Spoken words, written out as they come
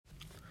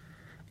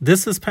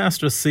This is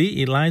Pastor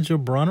C. Elijah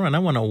Bronner, and I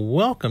want to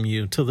welcome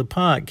you to the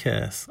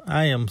podcast.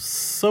 I am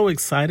so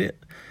excited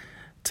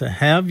to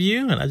have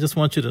you, and I just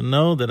want you to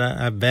know that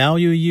I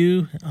value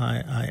you,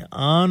 I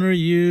honor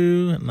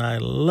you, and I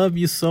love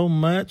you so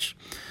much.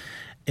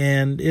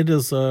 And it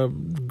is a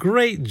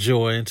great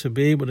joy to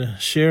be able to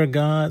share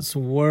God's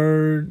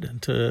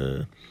word,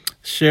 to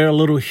share a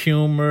little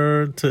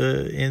humor,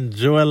 to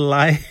enjoy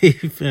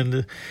life, and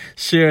to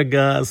share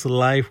God's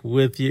life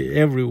with you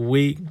every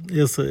week.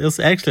 It's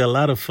actually a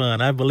lot of fun.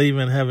 I believe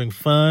in having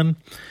fun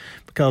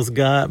because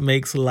God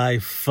makes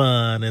life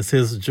fun. It's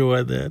His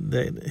joy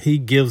that He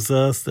gives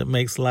us that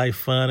makes life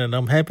fun. And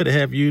I'm happy to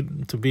have you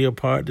to be a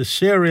part, to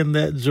share in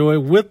that joy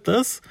with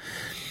us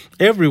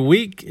every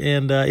week.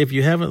 And if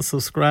you haven't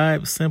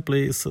subscribed,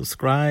 simply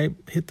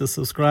subscribe, hit the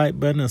subscribe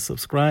button and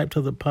subscribe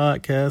to the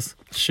podcast.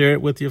 Share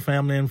it with your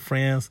family and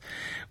friends.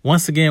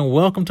 Once again,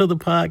 welcome to the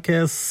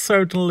podcast.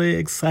 Certainly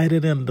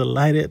excited and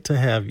delighted to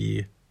have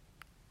you.